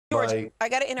I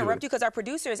got to do it. interrupt you because our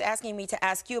producer is asking me to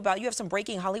ask you about, you have some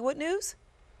breaking Hollywood news?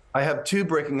 I have two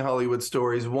breaking Hollywood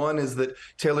stories. One is that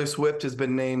Taylor Swift has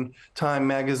been named Time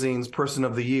Magazine's Person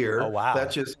of the Oh, Year. wow. That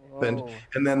just happened. Whoa.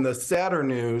 And then the sadder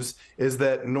news is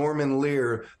that Norman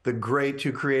Lear, the great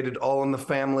who created All in the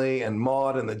Family and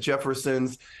Maude and the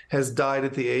Jeffersons, has died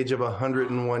at the age of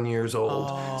 101 years old.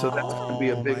 So that's going to be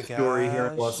a Oh, my big story here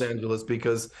in Los gosh. Angeles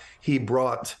because he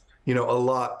brought, a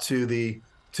lot to the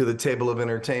table of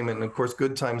entertainment. And of course,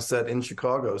 Good Times set in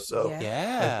Chicago. So Yeah. I think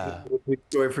Yeah. it's a big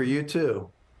story for you too.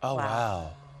 Oh, Wow. wow.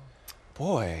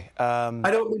 Boy.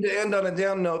 I don't mean to end on a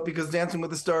down note because Dancing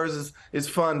with the Stars is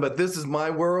fun, but this is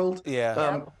my world. Yeah.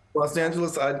 Yep. Los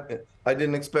Angeles, I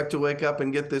didn't expect to wake up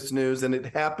and get this news, and it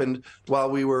happened while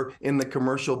we were in the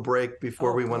commercial break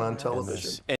before Oh, we went on goodness.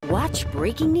 television. Watch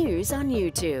breaking news on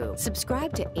YouTube.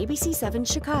 Subscribe to ABC7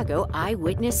 Chicago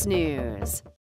Eyewitness News.